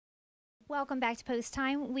Welcome back to Post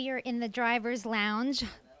Time. We are in the driver's lounge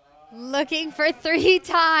looking for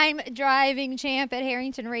three-time driving champ at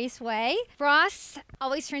Harrington Raceway. Ross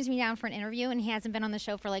always turns me down for an interview, and he hasn't been on the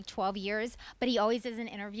show for like 12 years, but he always does an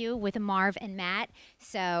interview with Marv and Matt.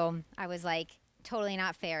 So I was like, totally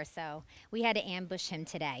not fair. So we had to ambush him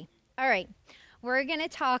today. All right. We're going to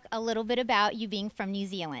talk a little bit about you being from New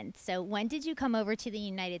Zealand. So when did you come over to the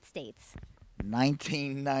United States?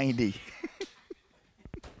 1990.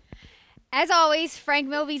 As always, Frank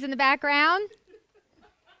Milby's in the background,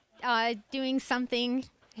 doing something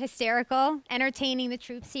hysterical, entertaining the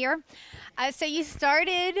troops here. So you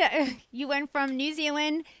went from New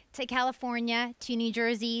Zealand to California to New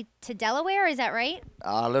Jersey to Delaware, is that right?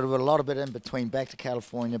 A lot of it in between. Back to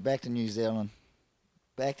California, back to New Zealand,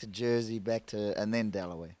 back to Jersey, and then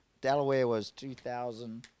Delaware. Delaware was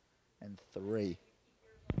 2003.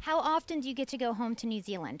 How often do you get to go home to New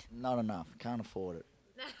Zealand? Not enough. Can't afford it.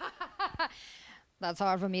 That's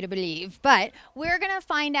hard for me to believe, but we're going to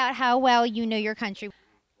find out how well you know your country.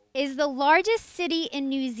 Is the largest city in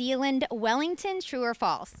New Zealand Wellington, true or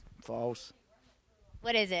false? False.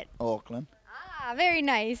 What is it? Auckland. Ah, very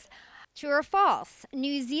nice. True or false?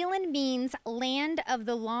 New Zealand means land of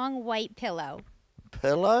the long white pillow.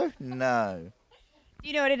 Pillow? No. Do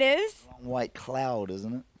you know what it is? Long white cloud,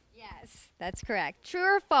 isn't it? Yes, that's correct.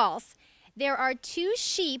 True or false? There are 2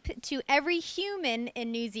 sheep to every human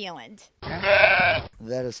in New Zealand.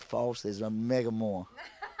 That is false. There's a mega more.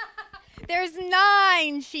 There's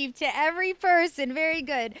 9 sheep to every person. Very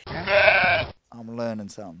good. I'm learning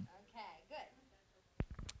something. Okay, good.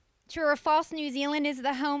 True or false? New Zealand is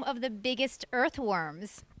the home of the biggest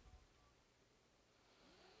earthworms.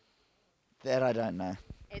 That I don't know.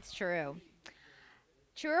 It's true.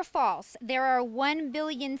 True or false? There are 1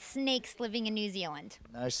 billion snakes living in New Zealand.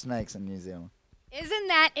 No snakes in New Zealand. Isn't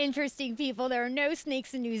that interesting, people? There are no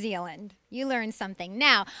snakes in New Zealand. You learned something.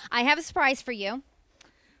 Now, I have a surprise for you.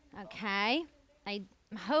 Okay. I'm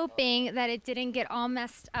hoping that it didn't get all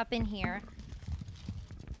messed up in here,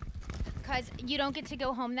 because you don't get to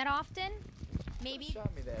go home that often. Maybe Show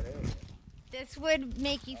me that earlier. this would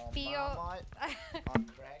make you feel... Marmite on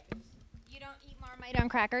crackers. You don't eat Marmite on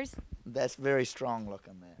crackers? That's very strong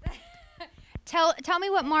looking there. Tell me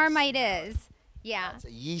what Marmite is. Yeah. It's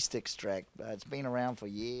a yeast extract. It's been around for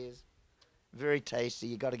years. Very tasty.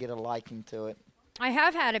 You got to get a liking to it. I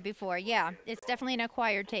have had it before, yeah. It's definitely an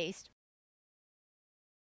acquired taste.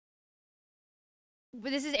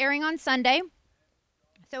 This is airing on Sunday.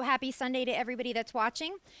 So happy Sunday to everybody that's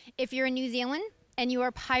watching. If you're in New Zealand and you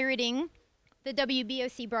are pirating the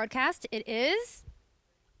WBOC broadcast, it is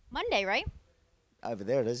Monday, right? Over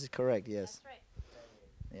there, this is correct, yes. That's right.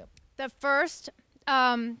 Yep. The first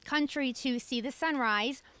country to see the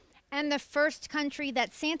sunrise and the first country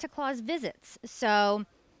that Santa Claus visits. So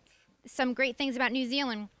some great things about New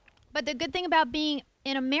Zealand. But the good thing about being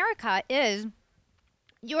in America is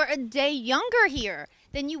you're a day younger here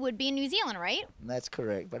than you would be in New Zealand, right? That's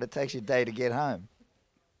correct, but it takes you a day to get home.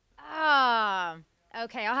 Ah,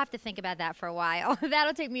 okay. I'll have to think about that for a while.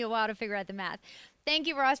 That'll take me a while to figure out the math. Thank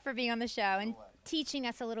you, Ross, for being on the show and teaching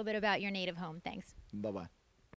us a little bit about your native home. Thanks. Bye-bye.